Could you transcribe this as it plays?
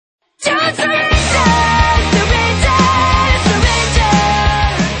Don't surrender, surrender, surrender.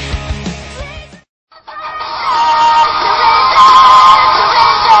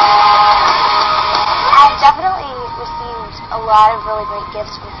 I've definitely received a lot of really great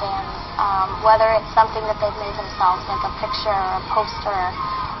gifts from fans, whether it's something that they've made themselves, like a picture or a poster,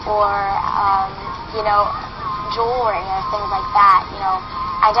 or, jewelry or things like that.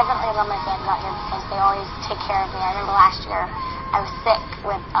 I definitely love my fans out here because they always take care of me. I remember last year I was sick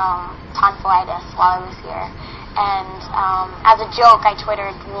with tonsillitis while I was here, and as a joke I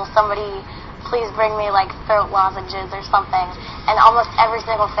twittered, will somebody please bring me like throat lozenges or something, and almost every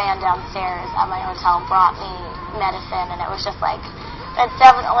single fan downstairs at my hotel brought me medicine, and it was just like, it's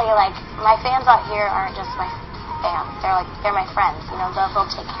definitely like, my fans out here aren't just my fans, they're my friends.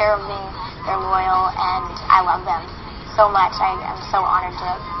 They'll take care of me, they're loyal, and I love them so much. I am so honored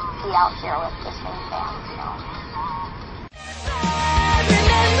to be out here with this many fans.